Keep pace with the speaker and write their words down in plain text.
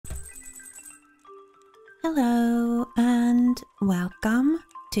Hello and welcome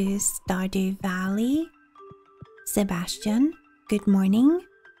to Stardew Valley. Sebastian, good morning.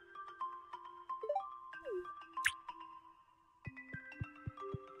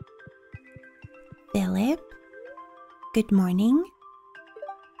 Philip, good morning.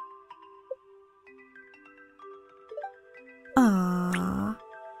 Aww.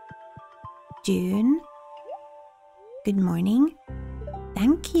 June, good morning.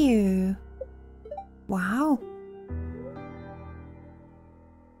 Thank you. Wow.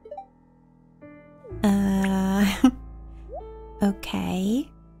 Okay.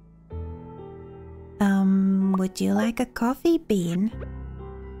 Would you like a coffee bean?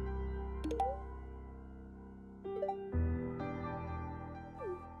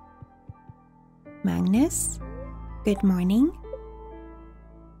 Magnus, good morning.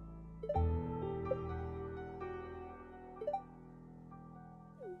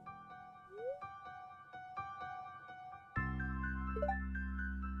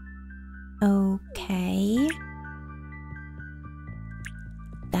 Okay.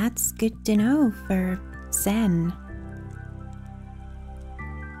 That's good to know for Zen.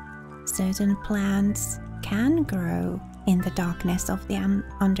 Certain plants can grow in the darkness of the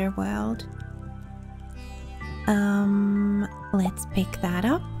underworld. Let's pick that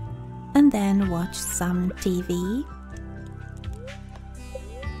up and then watch some TV.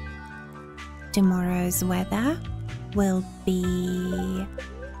 Tomorrow's weather will be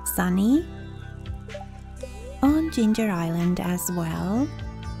sunny on Ginger Island as well.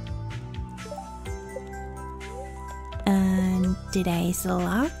 And today's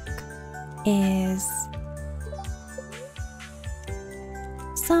luck is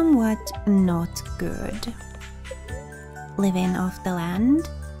somewhat not good. Living off the land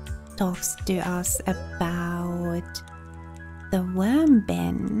talks to us about the worm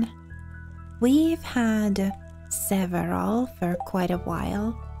bin. We've had several for quite a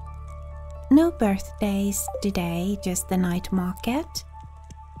while. No birthdays today, just the night market.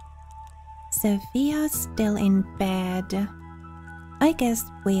 Sophia's still in bed. I guess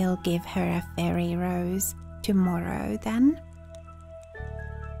we'll give her a fairy rose tomorrow then.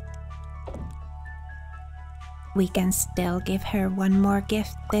 We can still give her one more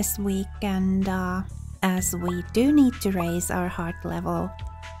gift this week, and as we do need to raise our heart level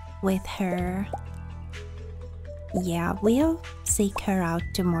with her, yeah, we'll seek her out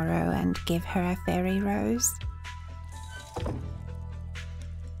tomorrow and give her a fairy rose.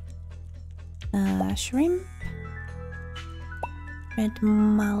 Shrimp, red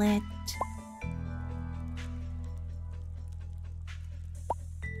mullet,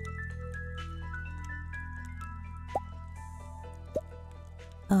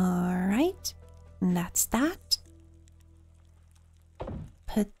 alright, that's that.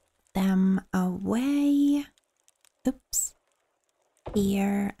 Put them away. Oops.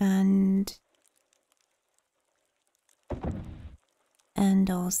 Here and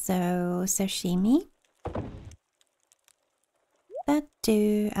also sashimi. That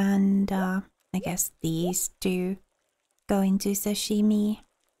too, and I guess these two go into sashimi.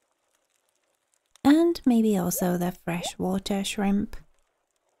 And maybe also the freshwater shrimp.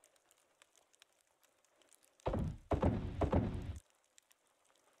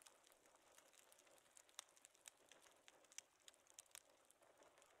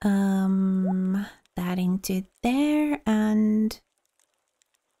 That into there, and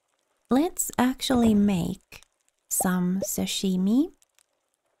let's actually make some sashimi.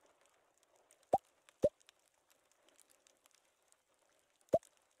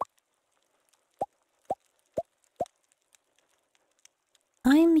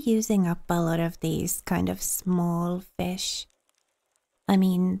 I'm using up a lot of these kind of small fish. I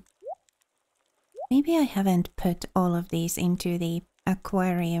mean, maybe I haven't put all of these into the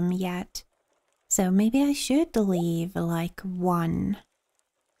aquarium yet, so maybe I should leave like one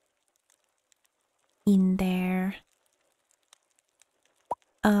in there.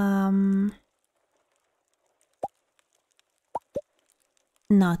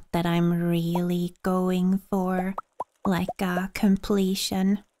 Not that I'm really going for like a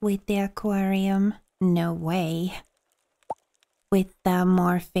completion with the aquarium, no way. With the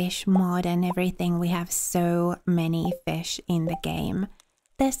more fish mod and everything, we have so many fish in the game.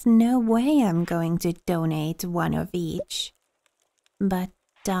 There's no way I'm going to donate one of each. But,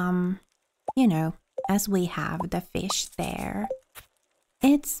 you know, as we have the fish there,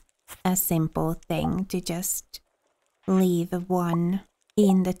 it's a simple thing to just leave one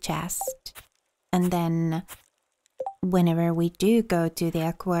in the chest. And then whenever we do go to the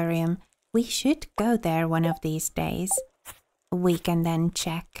aquarium, we should go there one of these days. We can then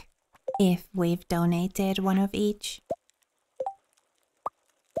check if we've donated one of each.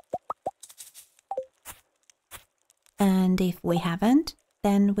 And if we haven't,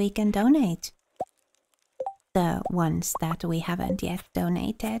 then we can donate the ones that we haven't yet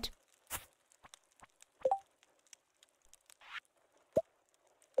donated.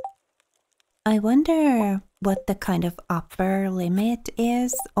 I wonder what the kind of upper limit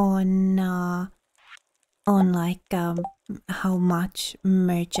is on like how much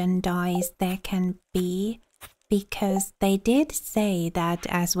merchandise there can be, because they did say that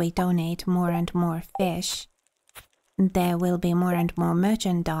as we donate more and more fish, there will be more and more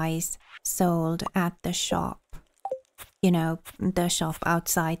merchandise sold at the shop. You know, the shop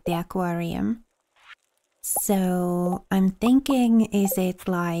outside the aquarium. So I'm thinking, is it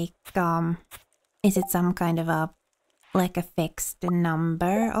like is it some kind of a fixed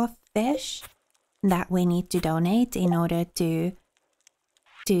number of fish that we need to donate in order to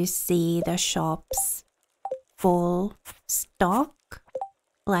see the shop's full stock,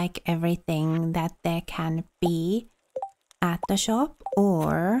 like everything that there can be at the shop?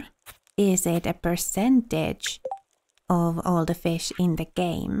 Or is it a percentage of all the fish in the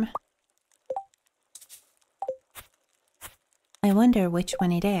game? I wonder which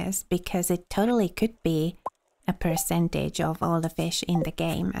one it is, because it totally could be a percentage of all the fish in the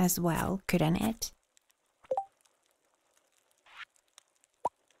game as well, couldn't it?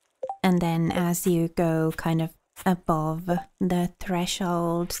 And then as you go kind of above the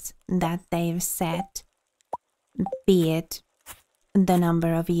thresholds that they've set, be it the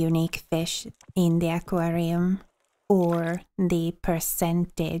number of unique fish in the aquarium or the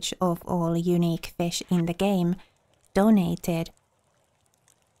percentage of all unique fish in the game donated.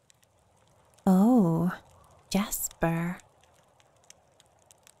 Oh, Jasper.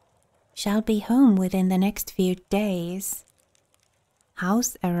 Shall be home within the next few days.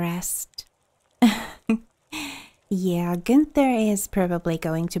 House arrest. Yeah, Gunther is probably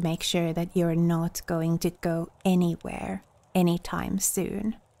going to make sure that you're not going to go anywhere anytime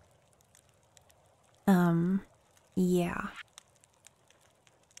soon. Yeah.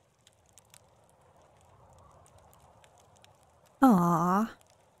 Aw,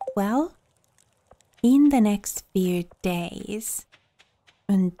 well, in the next few days,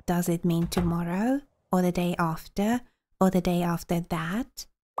 and does it mean tomorrow, or the day after, or the day after that?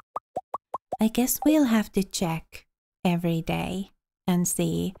 I guess we'll have to check every day and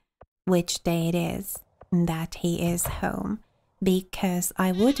see which day it is that he is home, because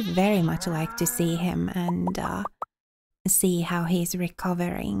I would very much like to see him and see how he's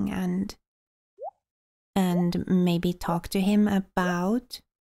recovering, and maybe talk to him about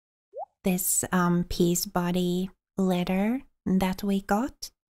this Peacebody letter that we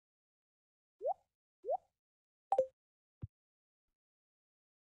got.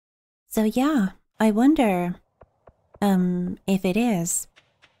 So yeah, I wonder if it is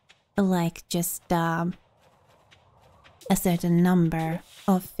like just a certain number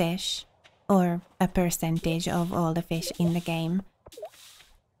of fish or a percentage of all the fish in the game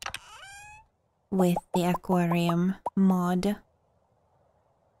with the aquarium mod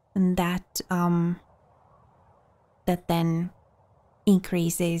that that then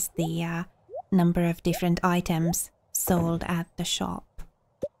increases the number of different items sold at the shop.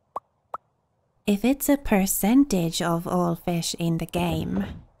 If it's a percentage of all fish in the game,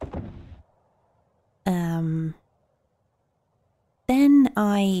 then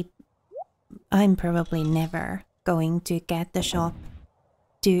I'm probably never going to get the shop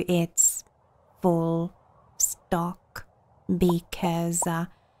to its full stock, because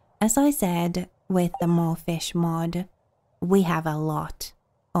as I said, with the more fish mod, we have a lot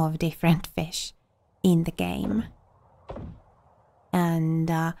of different fish in the game,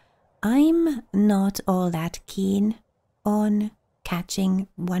 and I'm not all that keen on catching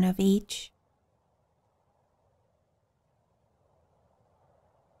one of each.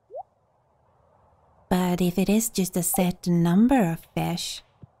 But if it is just a set number of fish,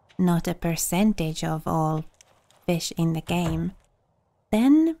 not a percentage of all fish in the game,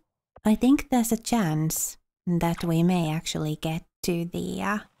 then I think there's a chance that we may actually get to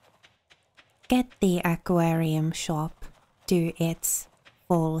the aquarium shop to its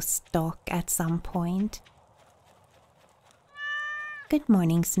full stock at some point. Good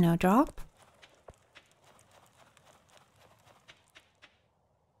morning, Snowdrop.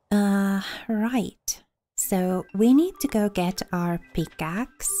 Right. So we need to go get our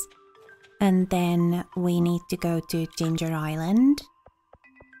pickaxe, and then we need to go to Ginger Island.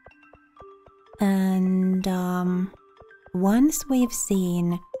 And once we've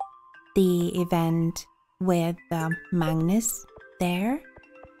seen the event with Magnus there,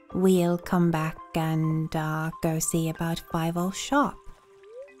 we'll come back and go see about Fivel's shop.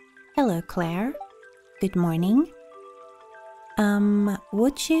 Hello, Claire. Good morning.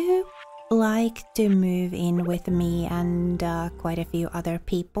 Would you like to move in with me and quite a few other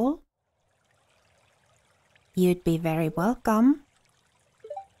people? You'd be very welcome.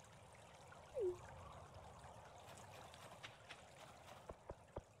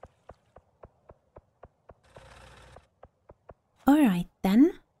 Alright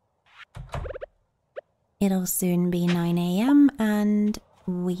then. It'll soon be 9 AM and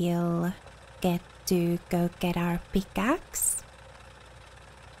we'll get to go get our pickaxe.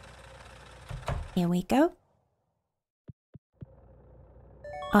 Here we go.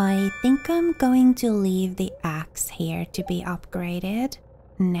 I think I'm going to leave the axe here to be upgraded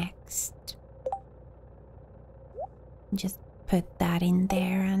next. Just put that in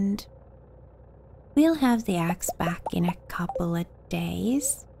there and we'll have the axe back in a couple of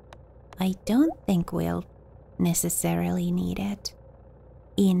days. I don't think we'll necessarily need it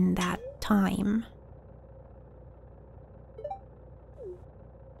in that time.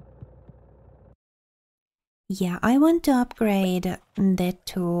 Yeah, I want to upgrade the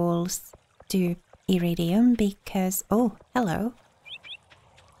tools to iridium because... Oh, hello.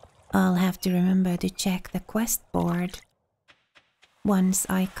 I'll have to remember to check the quest board once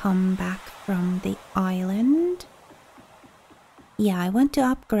I come back from the island. Yeah, I want to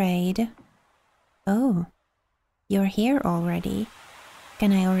upgrade. Oh, you're here already.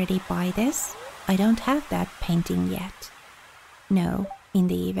 Can I already buy this? I don't have that painting yet. No, in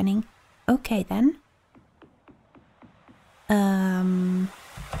the evening. Okay then.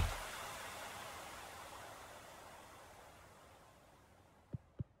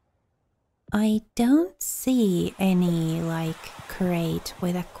 I don't see any, like, crate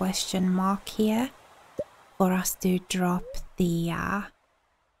with a question mark here for us to drop the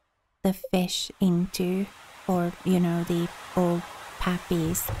fish into, or, you know, the old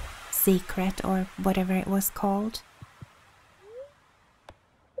Pappy's secret or whatever it was called.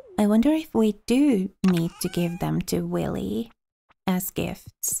 I wonder if we do need to give them to Willy as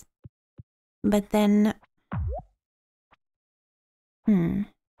gifts. But then...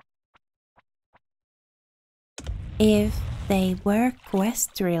 If they were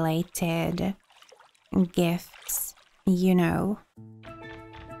quest-related gifts, you know,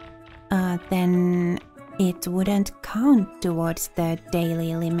 then it wouldn't count towards the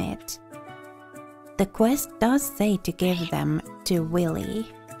daily limit. The quest does say to give them to Willy.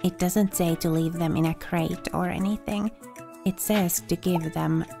 It doesn't say to leave them in a crate or anything. It says to give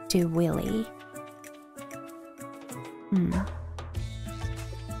them to Willy.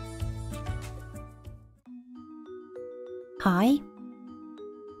 Hi,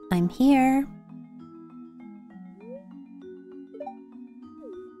 I'm here.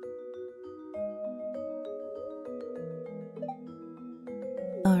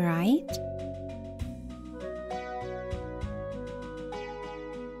 All right.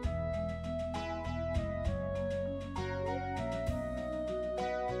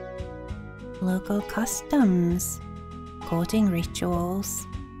 Local customs, courting rituals.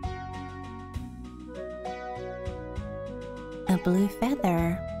 A blue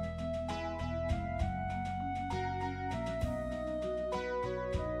feather.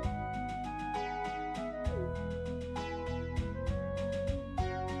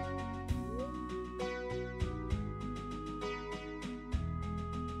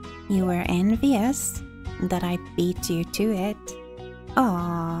 You were envious that I beat you to it.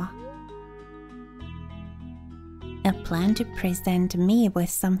 Aww. A plan to present me with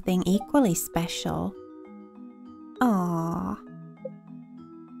something equally special. Aww.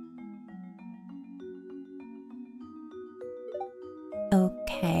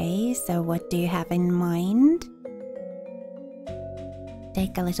 Okay, so what do you have in mind?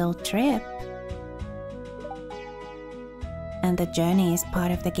 Take a little trip. And the journey is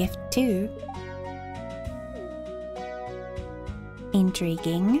part of the gift too.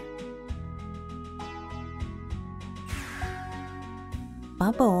 Intriguing.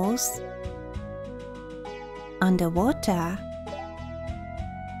 Bubbles. Underwater.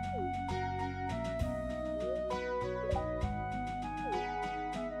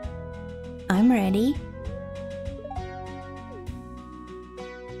 I'm ready.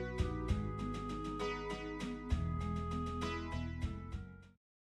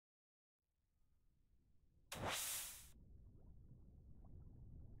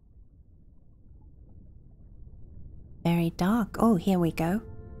 Very dark. Oh, here we go.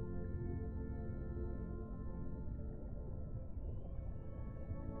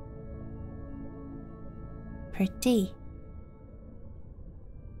 Pretty.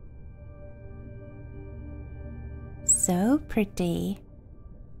 So pretty.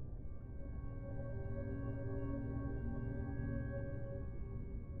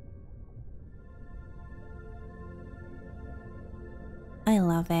 I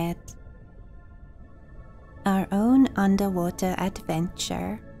love it. Our own underwater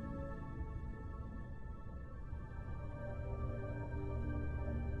adventure.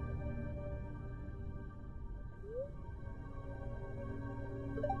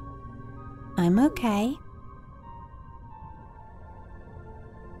 I'm okay.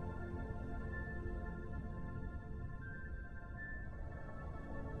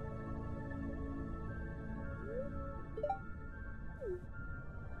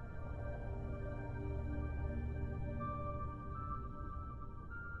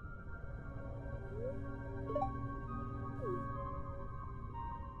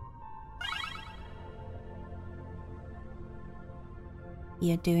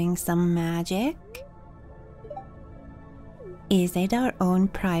 You're doing some magic? Is it our own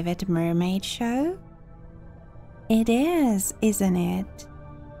private mermaid show? It is, isn't it?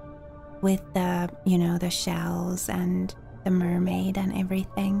 With the, you know, the shells and the mermaid and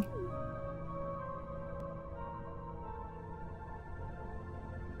everything.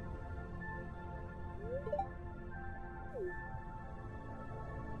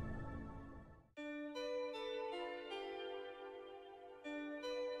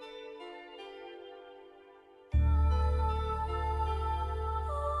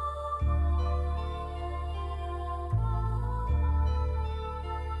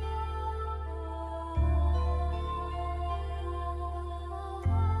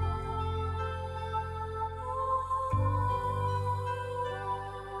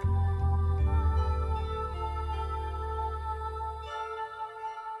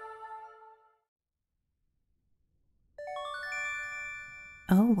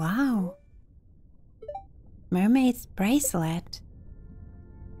 Oh wow. Mermaid's bracelet.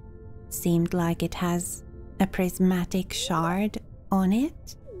 Seemed like it has a prismatic shard on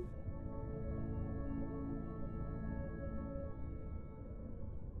it.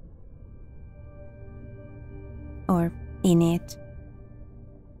 Or in it.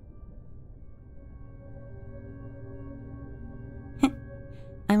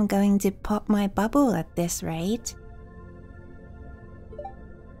 I'm going to pop my bubble at this rate.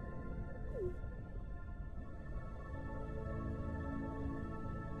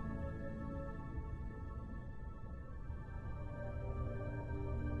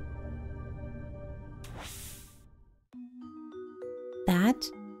 That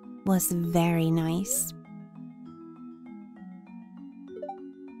was very nice.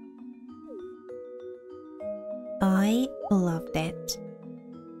 I loved it.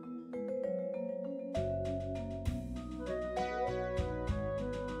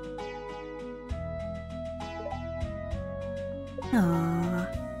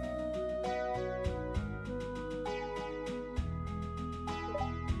 Aww.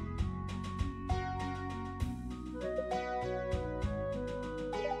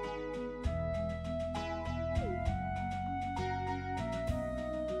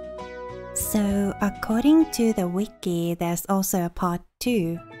 So, according to the wiki, there's also a part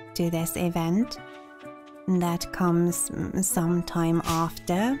 2 to this event that comes sometime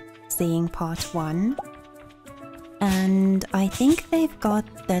after seeing part 1. And I think they've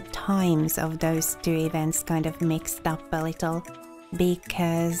got the times of those two events kind of mixed up a little,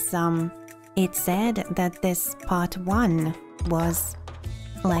 because it said that this part 1 was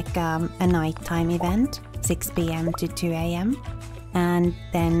like a nighttime event, 6 p.m. to 2 a.m. And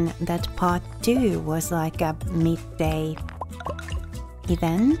then that part 2 was like a midday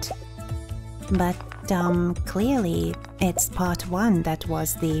event. But clearly it's part 1 that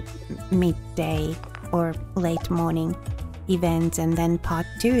was the midday or late morning event, and then part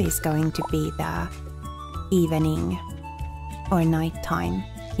 2 is going to be the evening or nighttime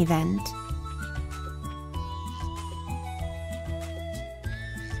event.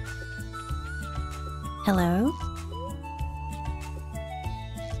 Hello?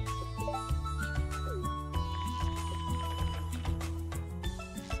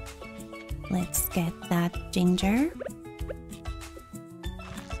 Let's get that ginger.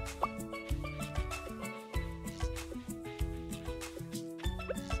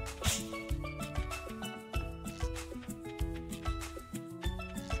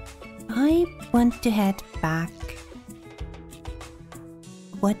 I want to head back.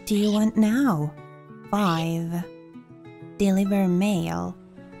 What do you want now? 5. Deliver mail.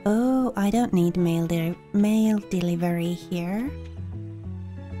 Oh, I don't need mail delivery here.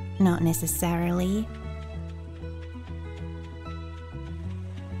 Not necessarily.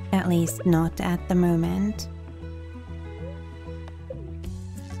 At least not at the moment.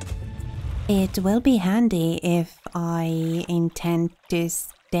 It will be handy if I intend to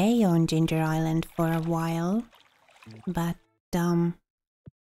stay on Ginger Island for a while, but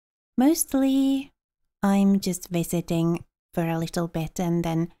mostly I'm just visiting for a little bit and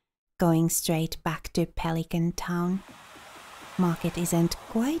then going straight back to Pelican Town. Market isn't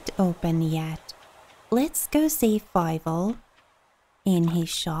quite open yet. Let's go see Fievel in his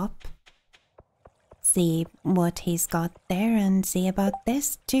shop. See what he's got there and see about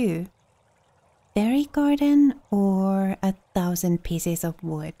this too. Fairy garden or 1,000 pieces of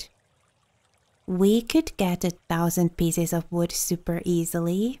wood? We could get 1,000 pieces of wood super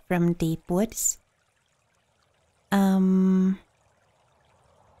easily from deep woods. The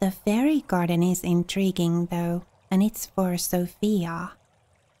fairy garden is intriguing though, and it's for Sophia.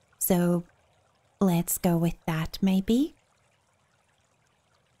 So let's go with that maybe.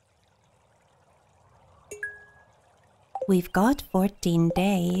 We've got 14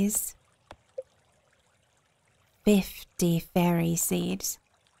 days. 50 fairy seeds.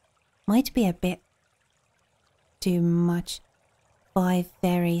 Might be a bit too much. 5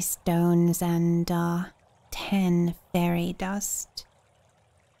 fairy stones and 10 fairy dust.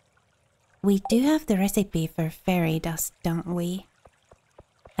 We do have the recipe for fairy dust, don't we?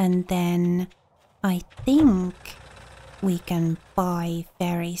 And then I think we can buy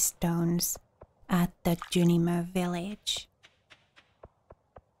fairy stones at the Junimo village.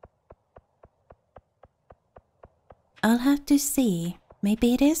 I'll have to see.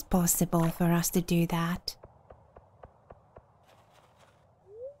 Maybe it is possible for us to do that.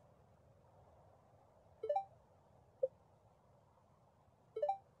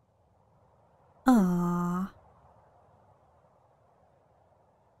 Aww.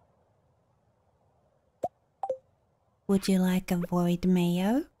 Would you like a void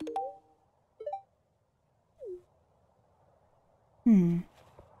mayo?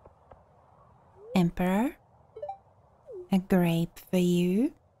 Emperor? A grape for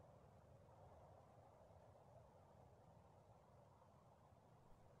you?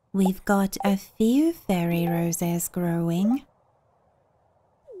 We've got a few fairy roses growing.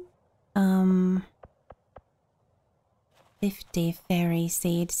 50 fairy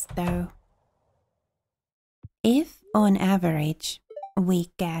seeds though. If on average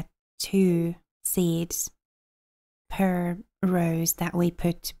we get 2 seeds per rose that we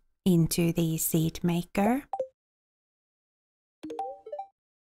put into the seed maker,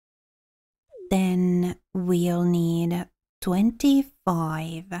 then we'll need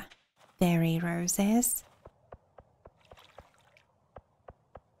 25 fairy roses.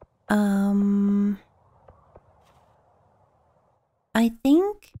 I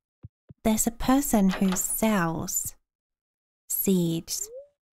think there's a person who sells seeds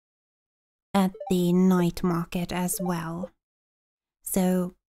at the night market as well.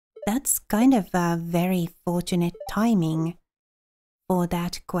 So that's kind of a very fortunate timing for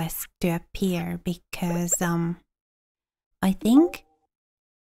that quest to appear, because I think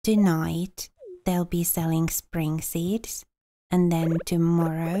tonight they'll be selling spring seeds, and then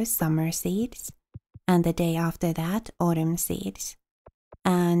tomorrow summer seeds, and the day after that autumn seeds.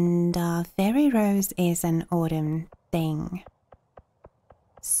 And fairy rose is an autumn thing.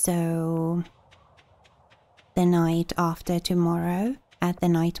 So the night after tomorrow at the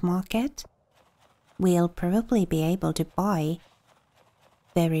night market, we'll probably be able to buy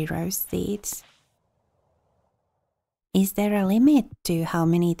fairy rose seeds. Is there a limit to how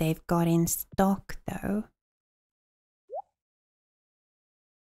many they've got in stock though?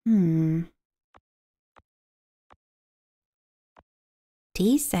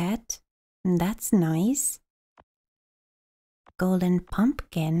 Tea set, that's nice. Golden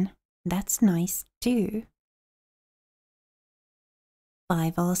pumpkin, that's nice too.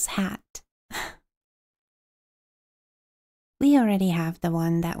 Fievel's hat. We already have the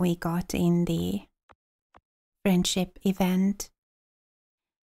one that we got in the friendship event.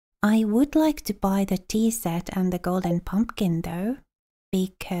 I would like to buy the tea set and the golden pumpkin though,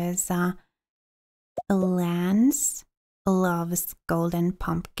 because Lance loves golden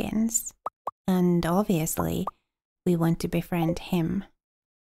pumpkins, and obviously we want to befriend him.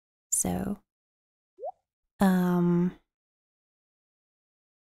 So and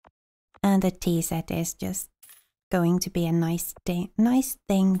the tea set is just going to be a nice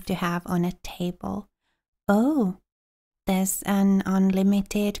thing to have on a table. Oh, there's an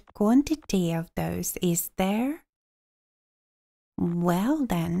unlimited quantity of those, is there? Well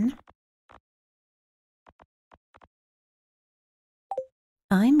then,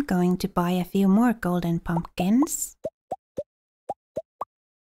 I'm going to buy a few more golden pumpkins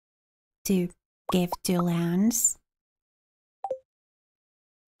to give to Lance.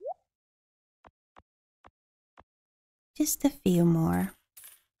 just a few more.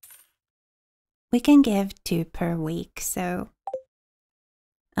 We can give 2 per week, so...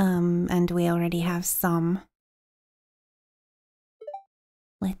 and we already have some.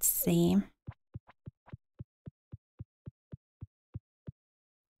 Let's see.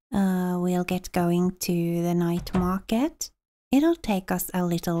 We'll get going to the night market. It'll take us a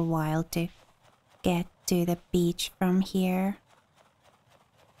little while to get to the beach from here.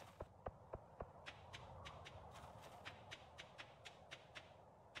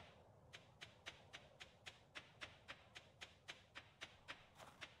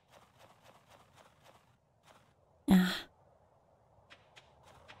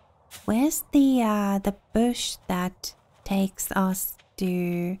 Where's the bush that takes us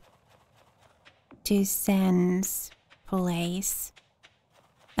to Sen's place?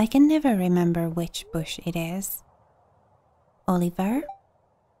 I can never remember which bush it is. Oliver?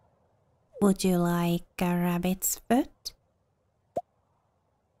 Would you like a rabbit's foot?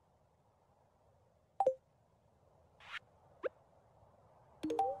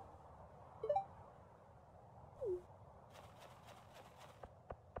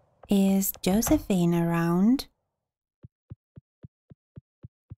 Is Josephine around?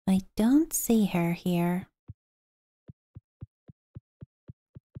 I don't see her here.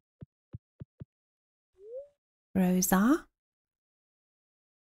 Rosa?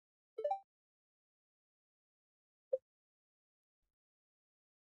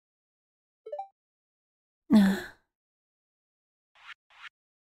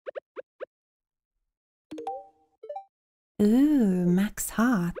 Ooh, max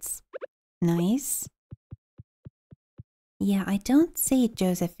hearts. Nice. Yeah, I don't see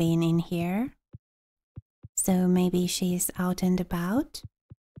Josephine in here. So maybe she's out and about?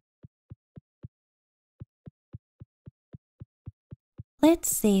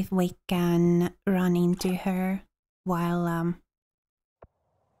 Let's see if we can run into her while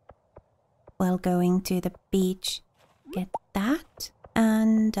going to the beach. Get that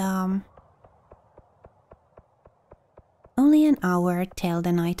and only an hour till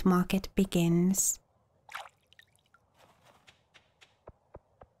the night market begins.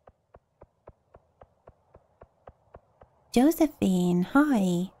 Josephine,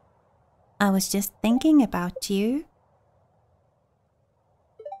 hi. I was just thinking about you.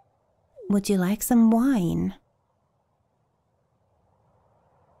 Would you like some wine?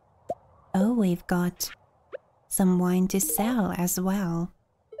 Oh, we've got some wine to sell as well.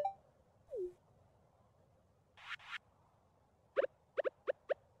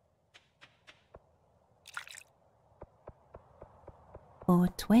 For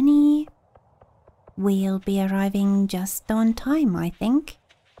 20, we'll be arriving just on time, I think.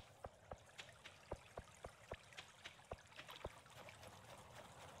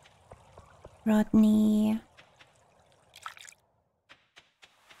 Rodney.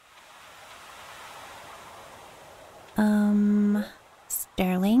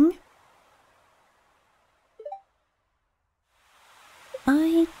 Sterling?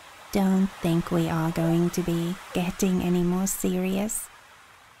 I don't think we are going to be getting any more serious.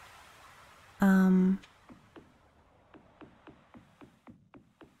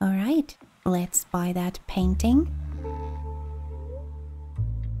 Alright, let's buy that painting.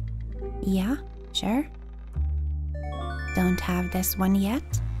 Yeah, sure. Don't have this one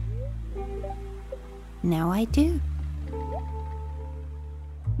yet. Now I do.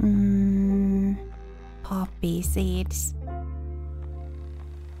 Poppy seeds.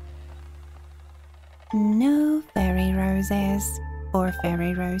 No fairy roses or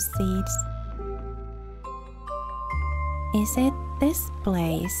fairy rose seeds. Is it this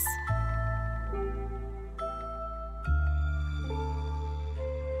place?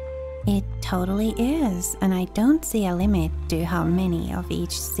 It totally is, and I don't see a limit to how many of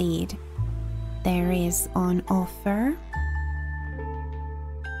each seed there is on offer.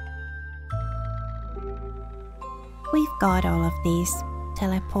 We've got all of these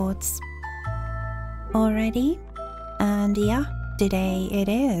teleports already, and yeah, today it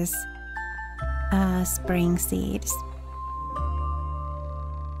is spring seeds.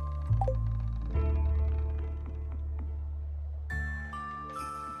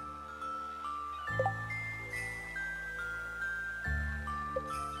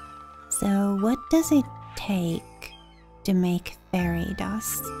 So what does it take to make fairy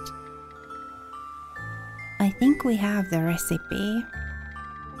dust? I think we have the recipe.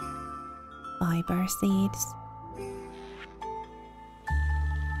 Fiber seeds.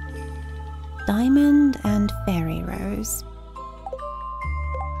 Diamond and fairy rose.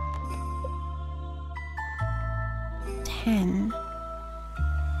 10.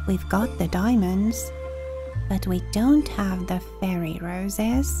 We've got the diamonds. But we don't have the fairy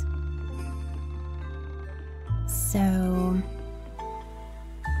roses. So...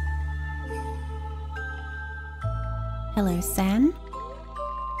 Hello, San.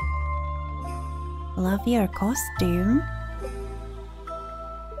 Love your costume.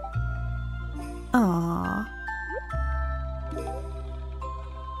 Aww.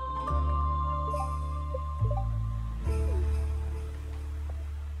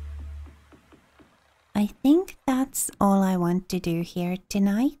 I think that's all I want to do here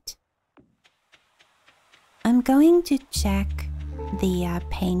tonight. I'm going to check the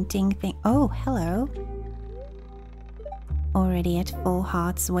painting thing. Oh, hello. Already at full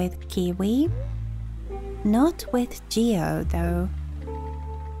hearts with Kiwi. Not with Geo, though.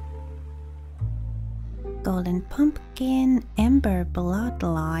 Golden Pumpkin, Ember Blood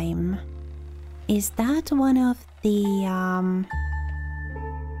Lime. Is that one of the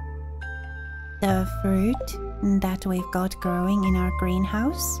fruit that we've got growing in our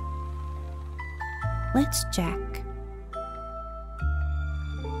greenhouse? Let's check.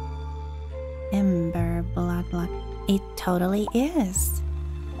 Ember Blood Lime. It totally is.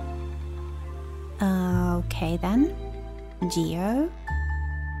 Okay then. Geo.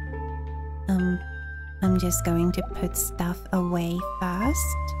 I'm just going to put stuff away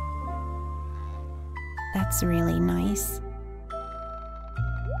first. That's really nice.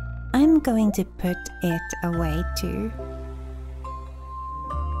 I'm going to put it away too.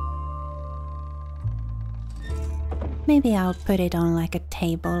 Maybe I'll put it on like a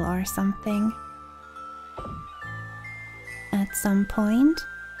table or something. At some point.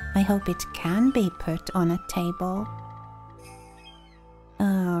 I hope it can be put on a table.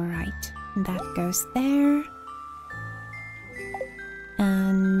 Alright, that goes there.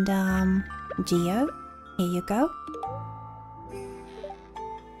 And, Geo, here you go.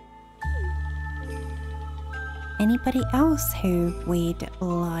 Anybody else who we'd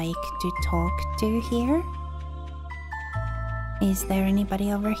like to talk to here? Is there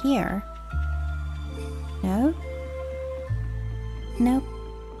anybody over here? No? Nope.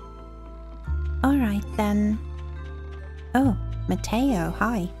 Alright then. Oh, Mateo,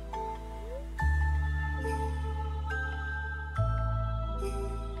 hi.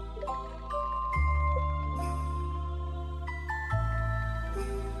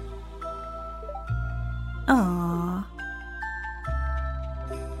 Aww.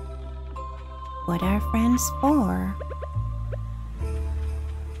 What are friends for?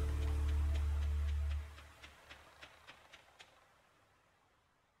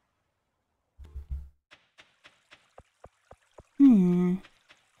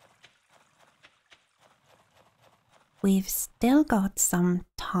 We've still got some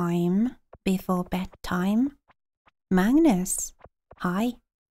time before bedtime. Magnus, hi.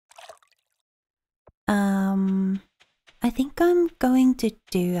 I think I'm going to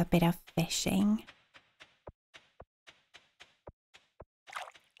do a bit of fishing.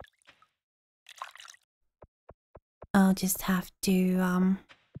 I'll just have to,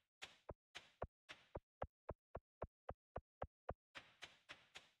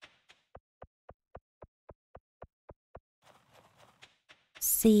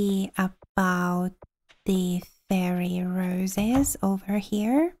 see about the fairy roses over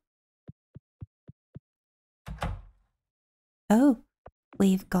here. Oh,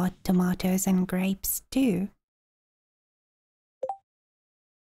 we've got tomatoes and grapes too.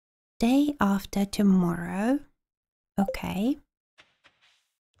 Day after tomorrow. Okay.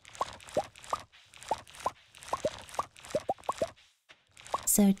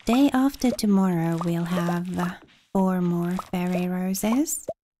 So day after tomorrow we'll have 4 more fairy roses.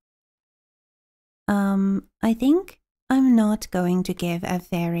 I think I'm not going to give a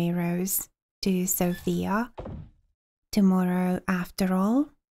fairy rose to Sophia tomorrow after all,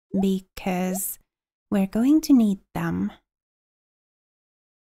 because we're going to need them.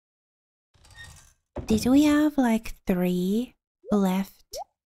 Did we have like 3 left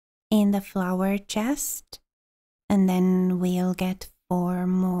in the flower chest? And then we'll get 4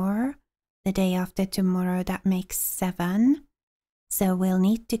 more the day after tomorrow. That makes 7. So we'll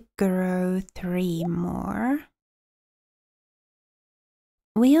need to grow 3 more.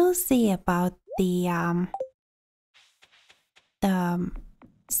 We'll see about the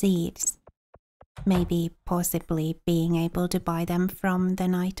seeds. Maybe possibly being able to buy them from the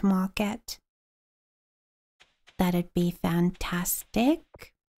night market. That'd be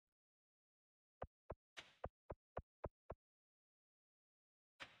fantastic.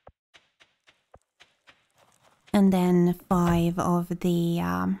 And then 5 of the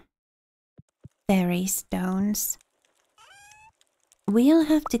fairy stones. We'll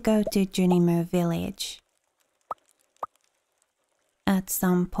have to go to Junimo Village at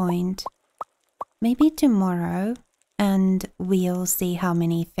some point. Maybe tomorrow, and we'll see how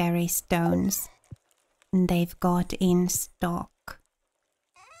many fairy stones they've got in stock.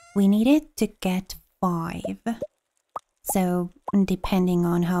 We needed to get 5. So, depending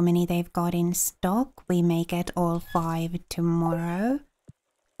on how many they've got in stock, we may get all 5 tomorrow.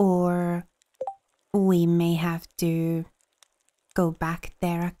 Or we may have to go back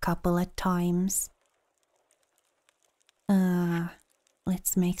there a couple of times.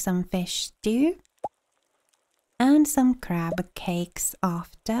 Let's make some fish stew. And some crab cakes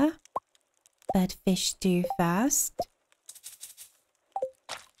after. But fish stew first.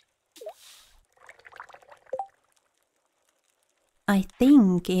 I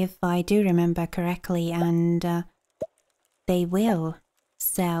think, if I do remember correctly, and they will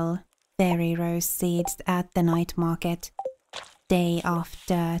sell fairy rose seeds at the night market day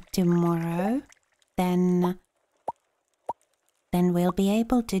after tomorrow, then we'll be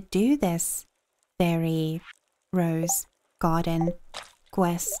able to do this fairy rose garden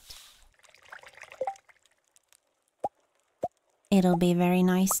quest. It'll be very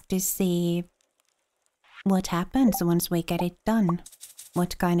nice to see what happens once we get it done,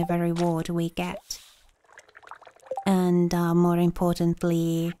 what kind of a reward we get. And more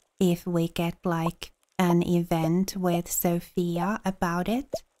importantly, if we get like an event with Sophia about it.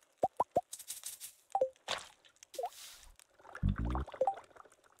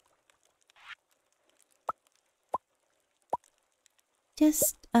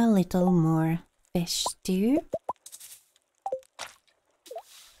 Just a little more fish stew.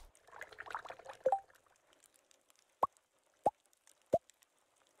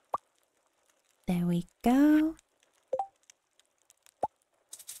 There we go.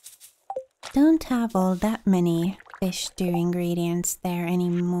 Don't have all that many fish stew ingredients there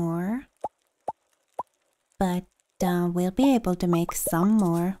anymore. But we'll be able to make some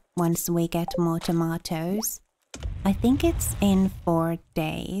more once we get more tomatoes. I think it's in 4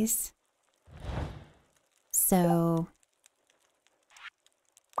 days. So,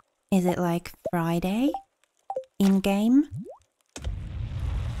 is it like Friday in game?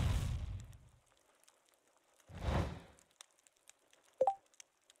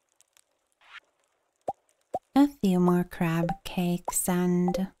 A few more crab cakes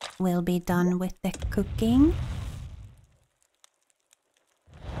and we'll be done with the cooking.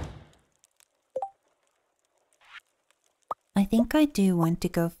 I think I do want to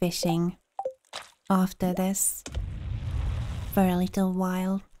go fishing after this for a little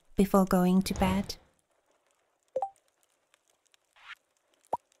while before going to bed.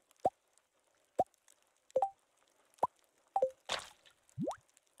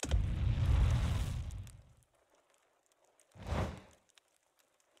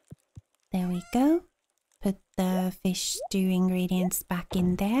 There we go. Put the fish stew ingredients back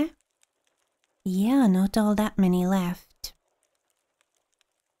in there. Yeah, not all that many left.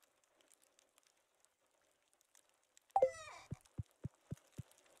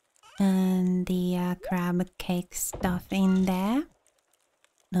 And the crab cake stuff in there.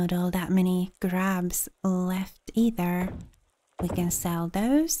 Not all that many crabs left either. We can sell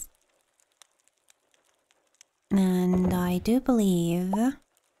those. And I do believe...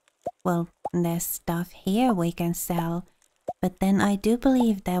 well, there's stuff here we can sell, but then I do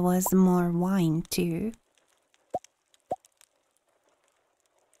believe there was more wine too.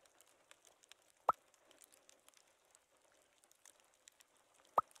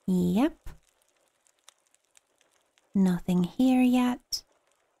 Yep. Nothing here yet.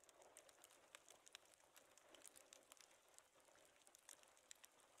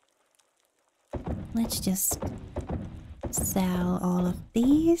 Let's just sell all of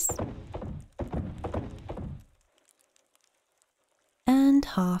these. And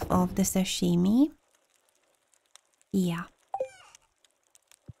half of the sashimi. Yeah.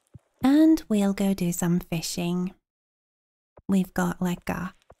 And we'll go do some fishing. We've got like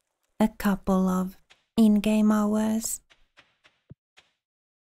a couple of in-game hours.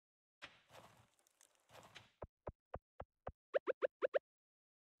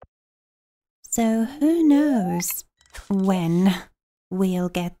 So who knows when we'll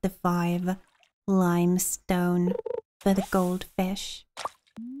get the 5 limestone for the goldfish.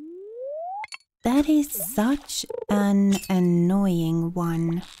 That is such an annoying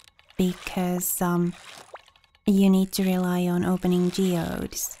one because you need to rely on opening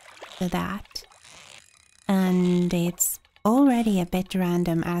geodes for that. And it's already a bit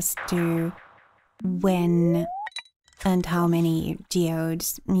random as to when and how many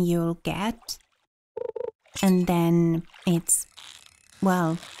geodes you'll get. And then it's,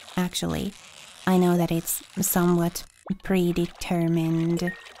 well, actually, I know that it's somewhat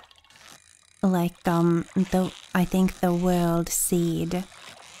predetermined. Like I think the world seed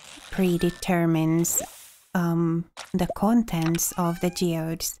predetermines the contents of the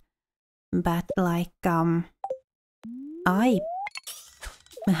geodes, but like I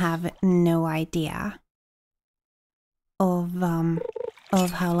have no idea of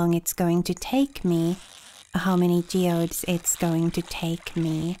how long it's going to take me, how many geodes it's going to take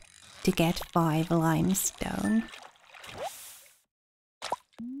me to get 5 limestone.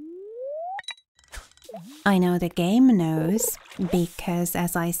 I know the game knows, because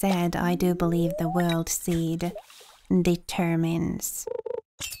as I said, I do believe the world seed determines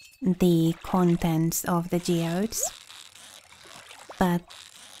the contents of the geodes. But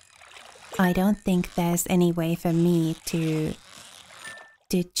I don't think there's any way for me to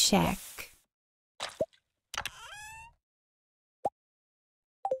check.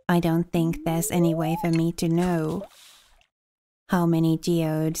 I don't think there's any way for me to know how many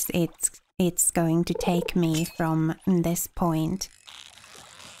geodes it's going to take me from this point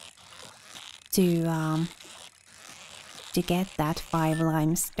to get that 5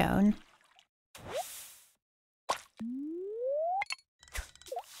 limestone.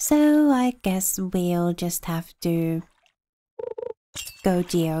 So I guess we'll just have to go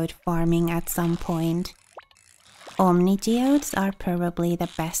geode farming at some point. Omni geodes are probably the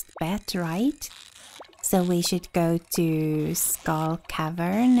best bet, right? So we should go to Skull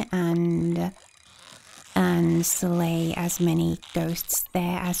Cavern and slay as many ghosts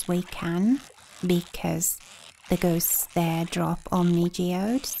there as we can, because the ghosts there drop Omni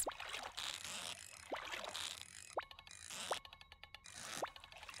geodes.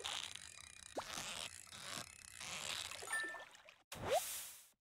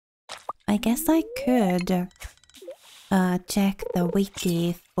 I guess I could check the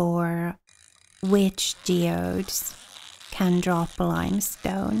wiki for which geodes can drop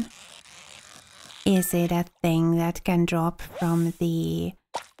limestone. Is it a thing that can drop from the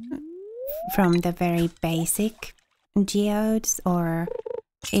very basic geodes, or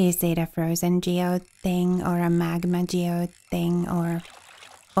is it a frozen geode thing, or a magma geode thing, or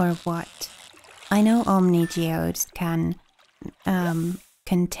what? I know Omni geodes can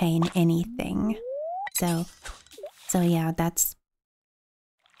contain anything, so yeah, that's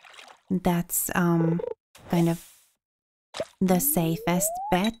kind of the safest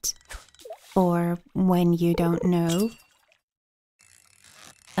bet for when you don't know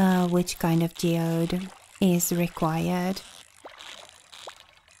which kind of geode is required.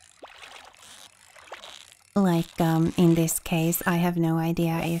 Like in this case, I have no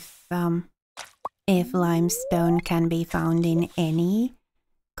idea if limestone can be found in any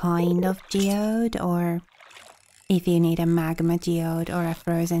kind of geode, or if you need a magma geode or a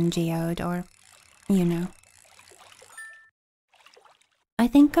frozen geode, or, you know. I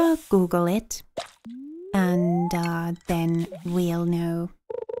think I'll Google it, and then we'll know.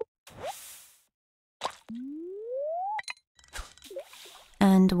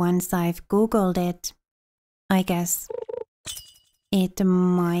 And once I've Googled it, I guess it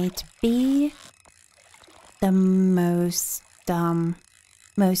might be the most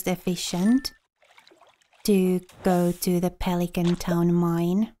efficient to go to the Pelican Town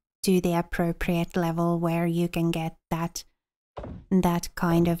mine, to the appropriate level where you can get that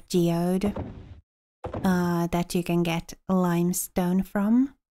kind of geode that you can get limestone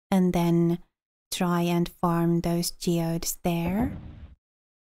from, and then try and farm those geodes there.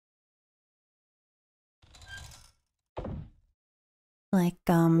 Like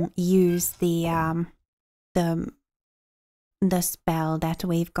use the spell that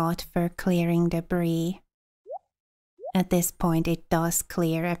we've got for clearing debris. At this point it does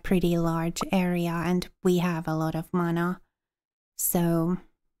clear a pretty large area, and we have a lot of mana. So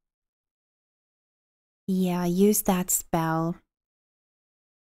yeah, use that spell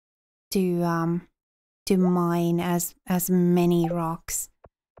to mine as many rocks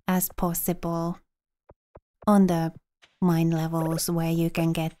as possible on the mine levels where you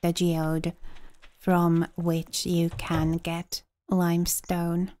can get the geode from which you can get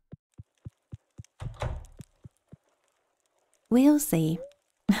limestone. We'll see.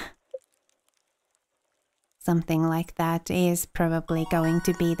 Something like that is probably going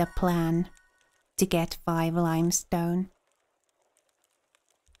to be the plan, to get 5 limestone.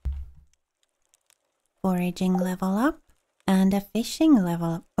 Foraging level up and a fishing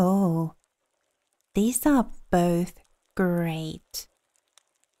level up. Oh, these are both great.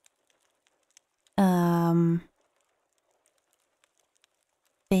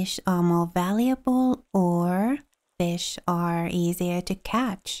 Fish are more valuable, or fish are easier to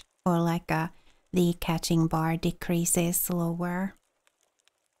catch, or like a the catching bar decreases slower.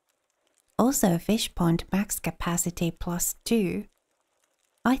 Also, fish pond max capacity +2.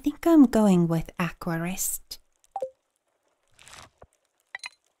 I think I'm going with Aquarist.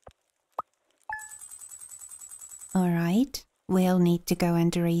 Alright, we'll need to go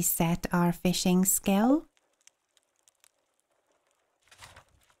and reset our fishing skill.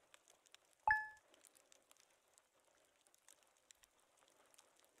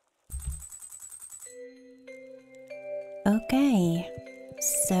 Okay,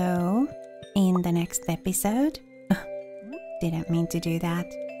 so in the next episode, didn't mean to do that.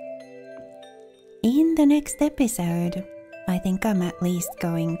 In the next episode, I think I'm at least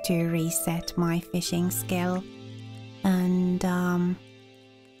going to reset my fishing skill, and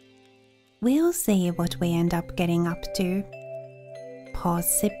we'll see what we end up getting up to.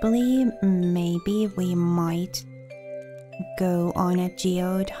 Possibly, maybe we might go on a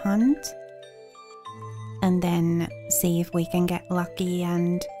geode hunt and then see if we can get lucky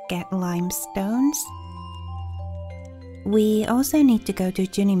and get limestones. We also need to go to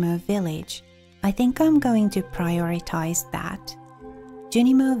Junimo Village. I think I'm going to prioritize that.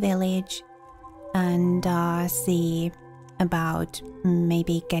 Junimo Village, and see about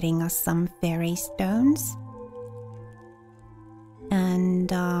maybe getting us some fairy stones.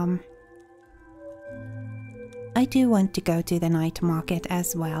 And I do want to go to the night market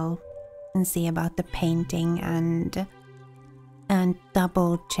as well and see about the painting and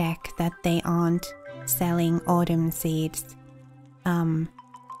double check that they aren't selling autumn seeds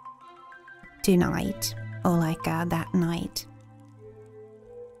tonight or like that night.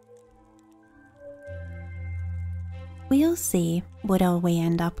 We'll see what all we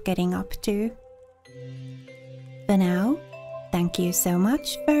end up getting up to. For now, thank you so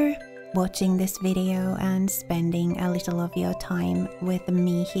much for watching this video and spending a little of your time with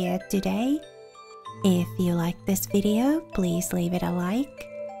me here today. If you like this video, please leave it a like.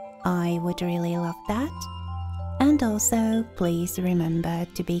 I would really love that. And also, please remember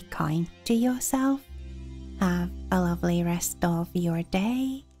to be kind to yourself. Have a lovely rest of your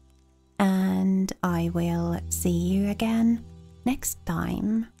day, and I will see you again next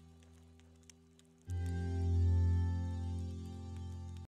time.